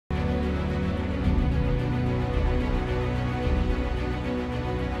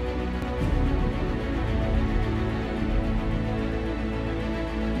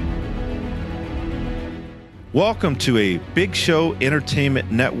Welcome to a Big Show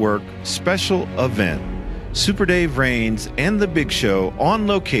Entertainment Network special event. Super Dave Raines and the Big Show on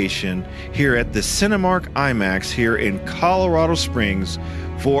location here at the Cinemark IMAX here in Colorado Springs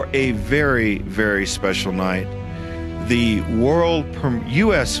for a very, very special night. The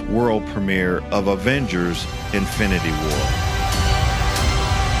U.S. world premiere of Avengers Infinity War.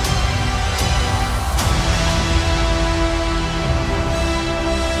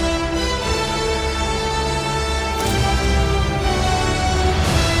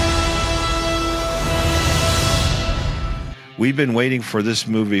 We've been waiting for this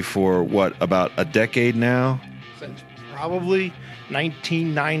movie for, what, about a decade now? Since probably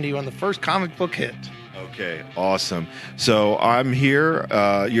 1990 when the first comic book hit. Okay, awesome. So I'm here,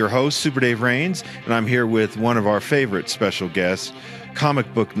 your host, Super Dave Raines, and I'm here with one of our favorite special guests,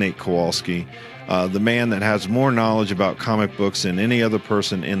 comic book Nate Kowalski, the man that has more knowledge about comic books than any other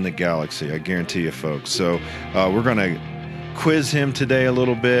person in the galaxy, I guarantee you folks. So we're going to quiz him today a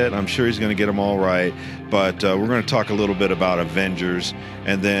little bit. I'm sure he's going to get them all right, but we're going to talk a little bit about Avengers,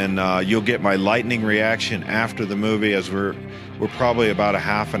 and then you'll get my lightning reaction after the movie, as we're probably about a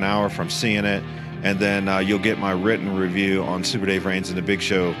half an hour from seeing it, and then you'll get my written review on Super Dave Raines and the Big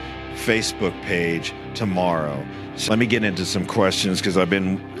Show Facebook page tomorrow. So let me get into some questions, because I've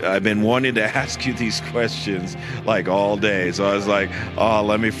been wanting to ask you these questions like all day. So I was like, oh,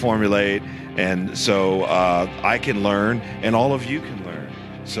 let me formulate. And so I can learn, and all of you can learn.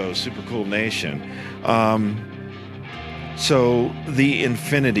 So Super Cool Nation. So the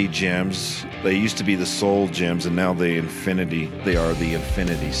Infinity Gems, they used to be the Soul Gems, and now they are the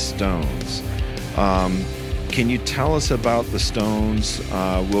Infinity Stones. Can you tell us about the stones?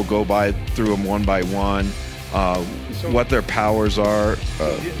 We'll go through them one by one. What their powers are.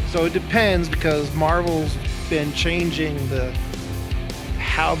 So it depends, because Marvel's been changing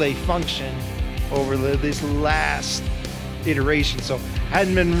how they function over this last iteration. So I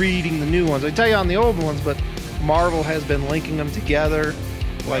hadn't been reading the new ones. I tell you on the old ones, but Marvel has been linking them together,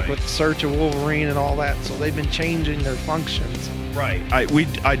 like with Search of Wolverine and all that. So they've been changing their functions. Right.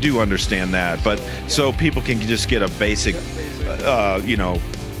 I do understand that, but so people can just get a basic,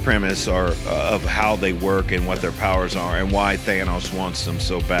 premise of how they work and what their powers are and why Thanos wants them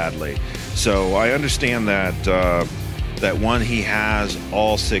so badly. So I understand that one, he has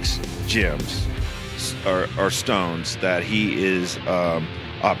all 6 gems or stones, that he is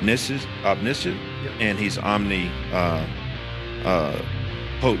omniscient, yep, and he's omnipotent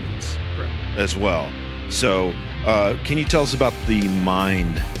as well. So can you tell us about the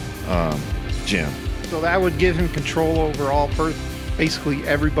mind gem? So that would give him control over basically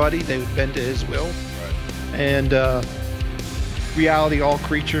everybody. They would bend to his will. Right. And reality, all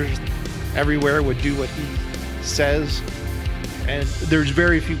creatures everywhere would do what he says. And there's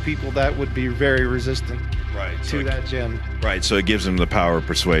very few people that would be very resistant to that gem. Right, so it gives him the power of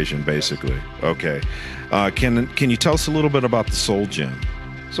persuasion, basically. Yes. Okay. Can you tell us a little bit about the Soul Gem?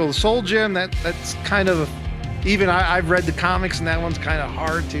 So the Soul Gem, that's kind of, even I've read the comics, and that one's kind of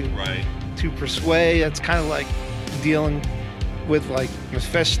hard to persuade. That's kind of like dealing with like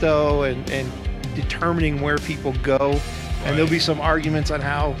Mephisto and determining where people go. And there'll be some arguments on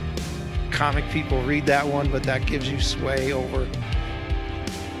how comic people read that one, but that gives you sway over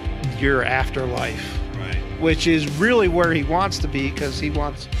your afterlife, which is really where he wants to be, because he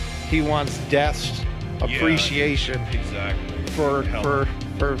wants death's appreciation. Exactly. For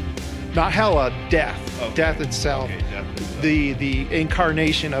not hell, death. Okay. Death itself. Okay, death itself. The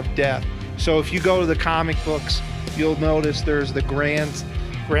incarnation of death. So if you go to the comic books, you'll notice there's the grand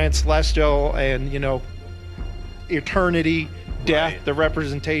celestial and eternity, death, the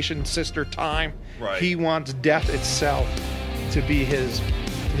representation, sister time. Right. He wants death itself to be his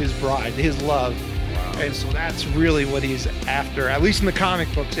bride, his love. Wow. And so that's really what he's after, at least in the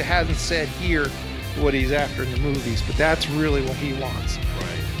comic books. It hasn't said here what he's after in the movies, but that's really what he wants.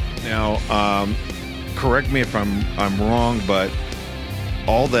 Right. Now, correct me if I'm wrong, but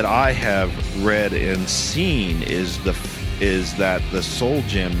all that I have read and seen is that the Soul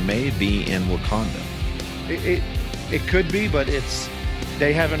Gem may be in Wakanda. It could be, but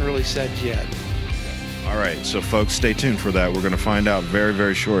they haven't really said yet. All right, so folks, stay tuned for that. We're going to find out very,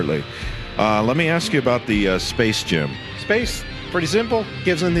 very shortly. Let me ask you about the Space Gem. Space, pretty simple.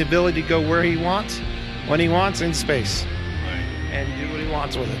 Gives him the ability to go where he wants, when he wants, in space. Right. And do what he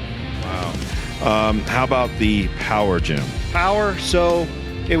wants with it. Wow. How about the Power Gem? Power, so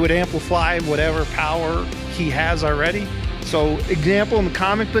it would amplify whatever power he has already. So, example, in the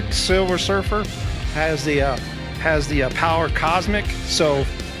comic book, Silver Surfer has the power cosmic. So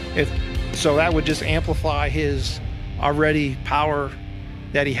that would just amplify his already power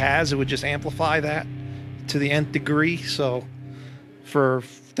that he has. It would just amplify that to the nth degree. So for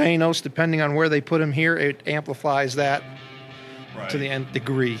Thanos, depending on where they put him here, it amplifies that to the nth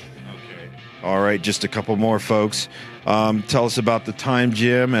degree. Okay. All right, just a couple more, folks. Tell us about the time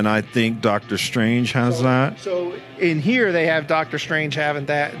gem, and I think Doctor Strange has that. So in here, they have Doctor Strange having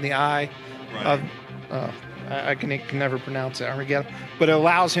that in the eye of... I can never pronounce it, Armageddon, but it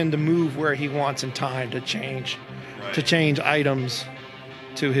allows him to move where he wants in time, to change items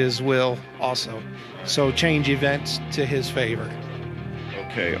to his will also. So change events to his favor.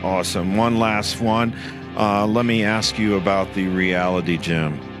 Okay, awesome. One last one. Let me ask you about the reality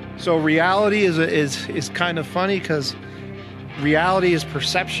gem. So reality is kind of funny because reality is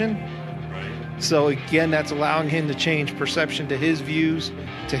perception. So again, that's allowing him to change perception to his views,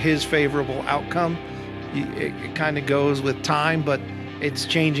 to his favorable outcome. It kind of goes with time, but it's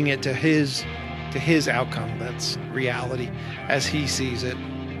changing it to his outcome. That's reality as he sees it.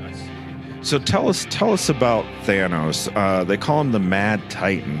 So tell us about Thanos. They call him the Mad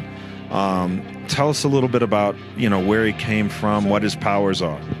Titan. Tell us a little bit about where he came from, what his powers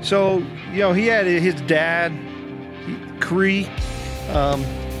are. So he had his dad, Kree.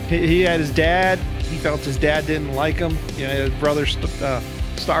 He had his dad. He felt his dad didn't like him. His brother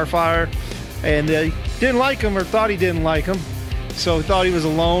Starfire, and didn't like him, or thought he didn't like him. So he thought he was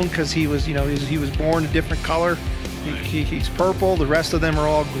alone because he was born a different color. He's purple. The rest of them are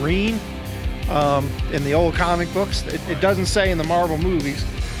all green. In the old comic books, it doesn't say in the Marvel movies.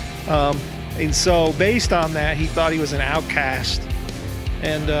 And so based on that, he thought he was an outcast.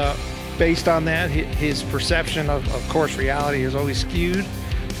 And based on that, his perception of course, reality is always skewed.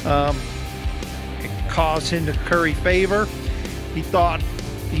 It caused him to curry favor. He thought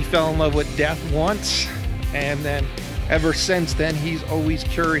he fell in love with death once, and then ever since then, he's always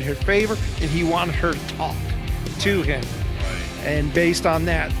curried her favor, and he wanted her to talk to him. And based on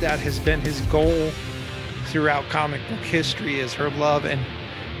that, that has been his goal throughout comic book history, is her love and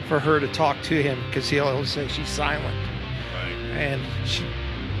for her to talk to him, because he'll always say she's silent and she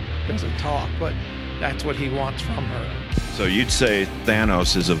doesn't talk, but that's what he wants from her. So you'd say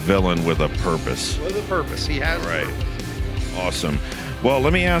Thanos is a villain with a purpose. With a purpose, he has. Right. Awesome. Well,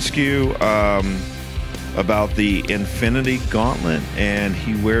 let me ask you about the Infinity Gauntlet, and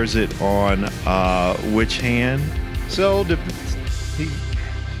he wears it on which hand? So, I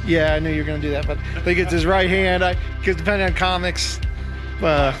knew you were going to do that, but I think it's his right hand. Because depending on comics,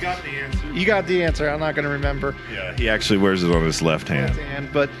 I got the answer. You got the answer. I'm not going to remember. Yeah, he actually wears it on his left hand.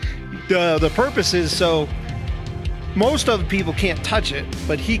 But the purpose is so most of the people can't touch it,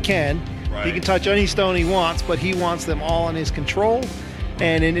 but he can. Right. He can touch any stone he wants, but he wants them all in his control.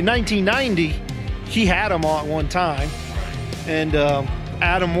 And in 1990, he had them all at one time. Right. And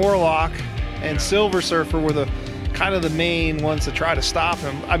Adam Warlock and Silver Surfer were the kind of the main ones to try to stop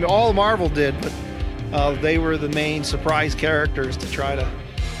him. I mean, all Marvel did, but they were the main surprise characters to try to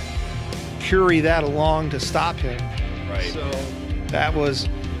carry that along to stop him. Right. So that was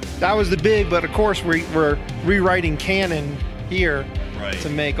the big, but of course we're rewriting canon here to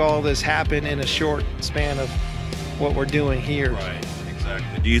make all this happen in a short span of what we're doing here. Right,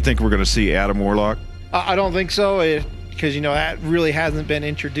 exactly. Do you think we're going to see Adam Warlock? I don't think so, because that really hasn't been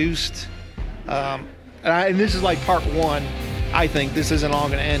introduced. And this is like part one. I think this isn't all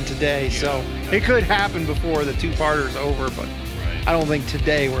going to end today, so it could happen before the two-parter is over, but I don't think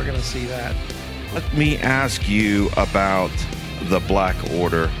today we're going to see that. Let me ask you about the Black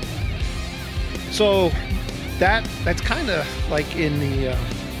Order. So that's kind of like in the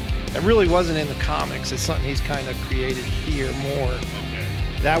that really wasn't in the comics. It's something he's kind of created here more. Okay.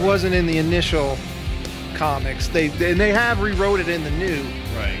 That wasn't in the initial comics. They have rewrote it in the new.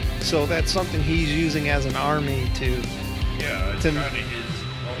 Right. So that's something he's using as an army to it's kind of his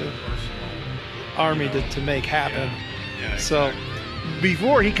own personal army to make happen. Yeah, so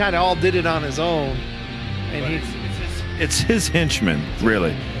before he kind of all did it on his own, and it's his henchmen,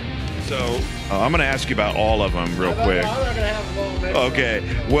 really. So I'm going to ask you about all of them real quick. I'm not going to have them all. Okay.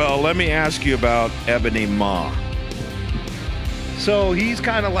 Well, let me ask you about Ebony Maw. So he's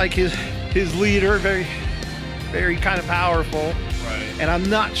kind of like his leader, very, very kind of powerful. Right. And I'm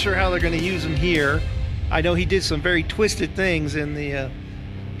not sure how they're going to use him here. I know he did some very twisted things in the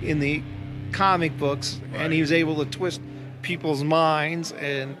comic books, and he was able to twist people's minds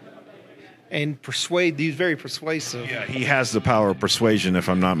and persuade. He's very persuasive. Yeah, he has the power of persuasion, if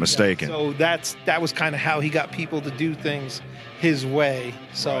I'm not mistaken. So that was kind of how he got people to do things his way.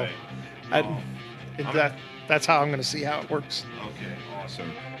 So that's how I'm going to see how it works. Okay,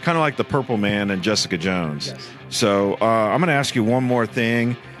 awesome. Kind of like the Purple Man and Jessica Jones. Yes. So I'm going to ask you one more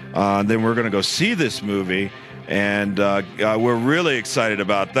thing. Then we're going to go see this movie, and we're really excited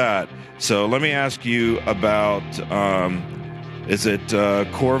about that. So let me ask you about, is it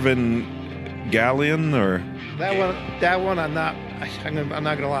Corvin Gallion or that one? I'm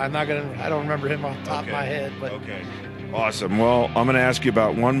not gonna lie. I don't remember him off the top of my head. But okay, awesome. Well, I'm gonna ask you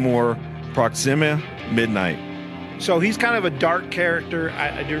about one more, Proxima Midnight. So he's kind of a dark character.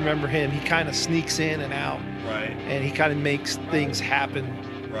 I do remember him. He kind of sneaks in and out, right? And he kind of makes things happen,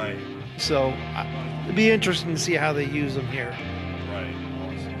 right? So it'd be interesting to see how they use him here. Right.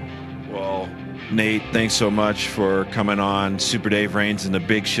 Awesome. Well, Nate, thanks so much for coming on Super Dave Raines and the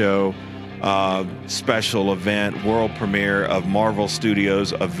Big Show. Special event, world premiere of Marvel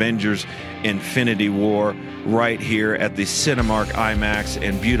Studios' Avengers Infinity War, right here at the Cinemark IMAX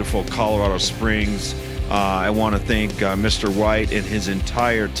in beautiful Colorado Springs. I want to thank Mr. White and his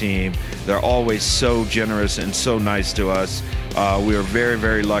entire team. They're always so generous and so nice to us. We are very,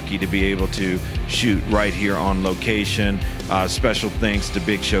 very lucky to be able to shoot right here on location. Special thanks to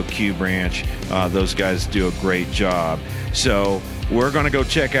Big Show Q Branch. Those guys do a great job. So we're going to go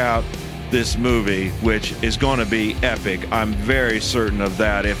check out this movie, which is going to be epic. I'm very certain of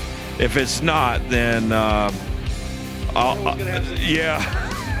that. If it's not, then yeah.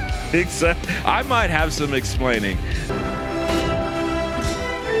 Exactly. I might have some explaining.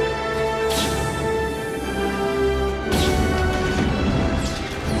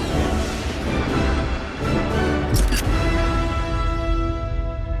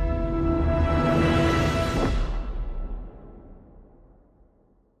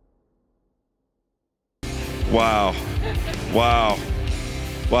 Wow. Wow.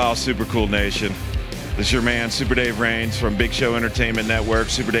 Wow, Super Cool Nation. This is your man, Super Dave Raines from Big Show Entertainment Network,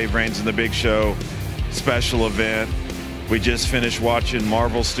 Super Dave Raines and the Big Show special event. We just finished watching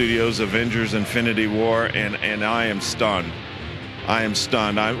Marvel Studios' Avengers Infinity War, and I am stunned. I am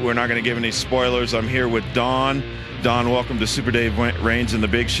stunned. We're not going to give any spoilers. I'm here with Don. Don, welcome to Super Dave Raines and the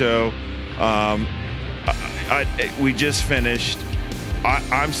Big Show. We just finished.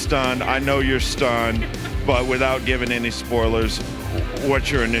 I'm stunned. I know you're stunned, but without giving any spoilers,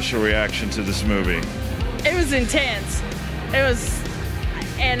 what's your initial reaction to this movie? It was intense. It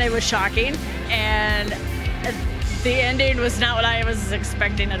was shocking, and the ending was not what I was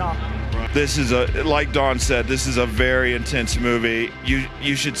expecting at all. This is like Dawn said, this is a very intense movie.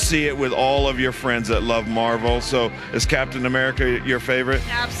 You should see it with all of your friends that love Marvel. So is Captain America your favorite?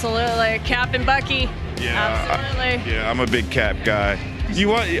 Absolutely. Cap and Bucky. Yeah. Absolutely. Yeah, I'm a big Cap guy. You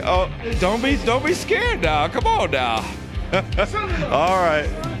want? Oh, don't be scared now. Come on now. All right.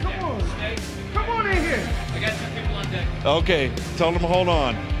 Come on in here. I got some people on deck. Okay, tell them hold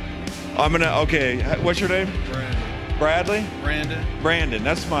on. Okay, what's your name? Bradley? Brandon,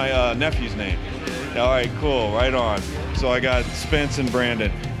 that's my nephew's name. All right, cool, right on. So I got Spence and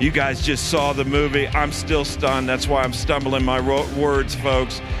Brandon. You guys just saw the movie. I'm still stunned. That's why I'm stumbling my words,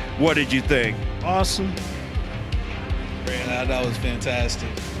 folks. What did you think? Awesome. That was fantastic.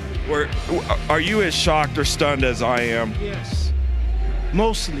 Are you as shocked or stunned as I am? Yes.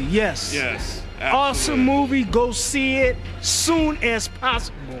 Mostly, yes. Yes. Awesome movie. Go see it soon as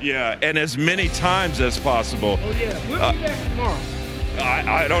possible. Yeah, and as many times as possible. Oh, yeah. We'll be back tomorrow.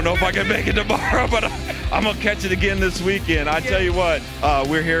 I don't know if I can make it tomorrow, but I'm going to catch it again this weekend. I tell you what,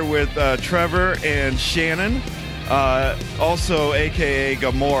 we're here with Trevor and Shannon, also a.k.a.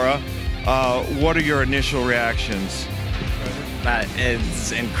 Gamora. What are your initial reactions? That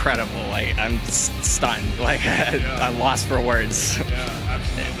is incredible. Like, I'm stunned. Like, I'm lost for words. Yeah,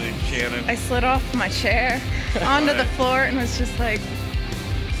 absolutely. Shannon? I slid off my chair onto the floor and was just like,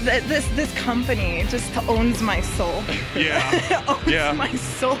 this company just owns my soul. Yeah. Owns my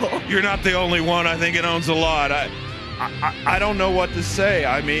soul. You're not the only one. I think it owns a lot. I don't know what to say.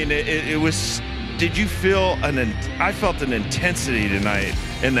 I mean, it was. Did you feel I felt an intensity tonight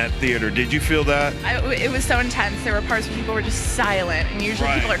in that theater. Did you feel that? It was so intense. There were parts where people were just silent, and usually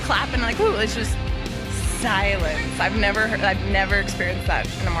people are clapping like, "Ooh!" It's just silence. I've never experienced that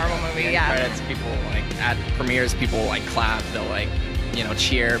in a Marvel movie. Yeah. Credits, people like at premieres, people like clap, they'll like,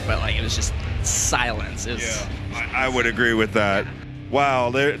 cheer, but like it was just silence. It was, I would agree with that.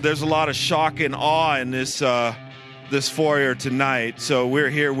 Wow, there's a lot of shock and awe in this foyer tonight. So we're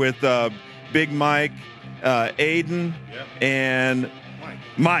here with Big Mike, Aiden, and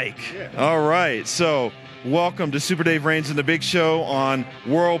Mike. Yeah. All right. So welcome to Super Dave Raines and the Big Show on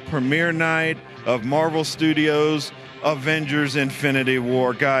world premiere night of Marvel Studios' Avengers Infinity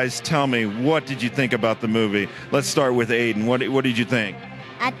War. Guys, tell me, what did you think about the movie? Let's start with Aiden. What did you think?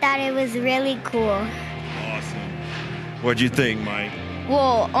 I thought it was really cool. Awesome. What did you think, Mike?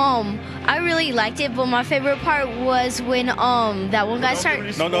 Well, I really liked it, but my favorite part was when that one guy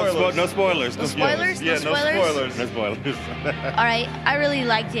started. No spoilers. No spoilers? Yeah, No spoilers? No spoilers. All right, I really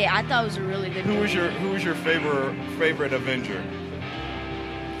liked it. I thought it was a really good. Who was your favorite Avenger?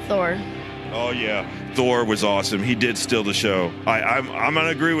 Thor. Oh yeah, Thor was awesome. He did steal the show. I'm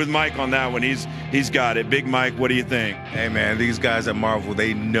gonna agree with Mike on that one. He's got it. Big Mike, what do you think? Hey man, these guys at Marvel,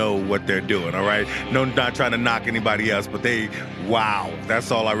 they know what they're doing. All right, no, not trying to knock anybody else, but wow. That's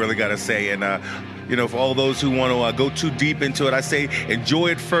all I really gotta say. And for all those who want to go too deep into it, I say enjoy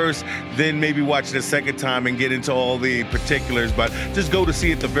it first, then maybe watch it a second time and get into all the particulars. But just go to see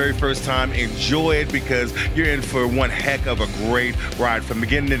it the very first time, enjoy it, because you're in for one heck of a great ride from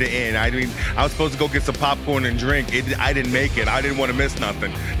beginning to the end. I mean, I was supposed to go get some popcorn and drink. I didn't make it. I didn't want to miss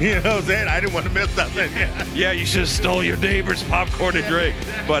nothing. You know what I'm saying? I didn't want to miss nothing. Yeah, you should have stole your neighbor's popcorn and drink.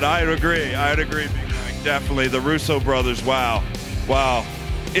 But I'd agree, Big Mike. Definitely. The Russo brothers, wow.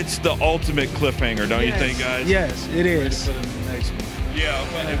 It's the ultimate cliffhanger, don't you think, guys? Yes, it is.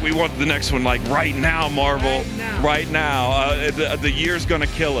 Yeah, we want the next one like right now, Marvel. Right now. The year's gonna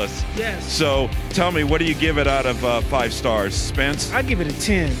kill us. Yes. So tell me, what do you give it out of 5 stars? Spence? I give it a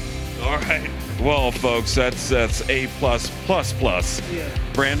 10. All right. Well, folks, that's A++++. Yeah.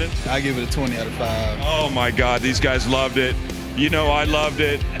 Brandon? I give it a 20 out of 5. Oh my God, these guys loved it. I loved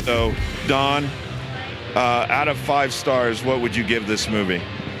it. So, Don, out of 5 stars, what would you give this movie?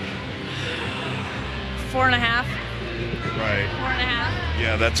 4.5. Right. 4.5.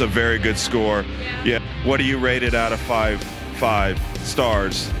 Yeah, that's a very good score. Yeah. What do you rate it out of 5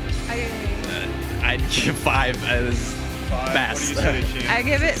 stars? I'd give 5 as best. What do you say, Shannon? I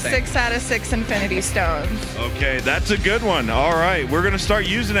give it 6 out of 6 Infinity Stones. Okay, that's a good one. All right, we're going to start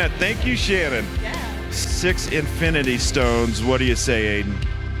using that. Thank you, Shannon. Yeah. 6 Infinity Stones. What do you say, Aiden?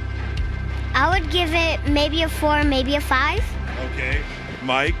 I would give it maybe a 4, maybe a 5. Okay.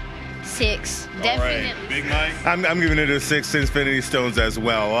 Mike? 6. All Definitely. right. Big Mike? I'm giving it a 6 Infinity Stones as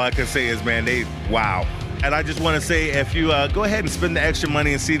well. All I can say is, man, wow. And I just want to say, if you go ahead and spend the extra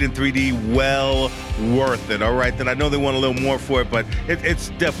money and see it in 3D, well worth it. All right, then I know they want a little more for it, but it's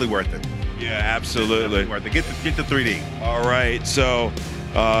definitely worth it. Yeah, absolutely. Worth it. Get the 3D. All right, so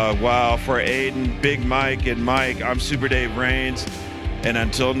wow, for Aiden, Big Mike, and Mike, I'm Super Dave Raines, and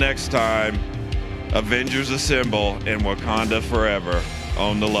until next time, Avengers Assemble and Wakanda Forever.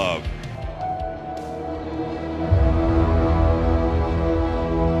 Own the love.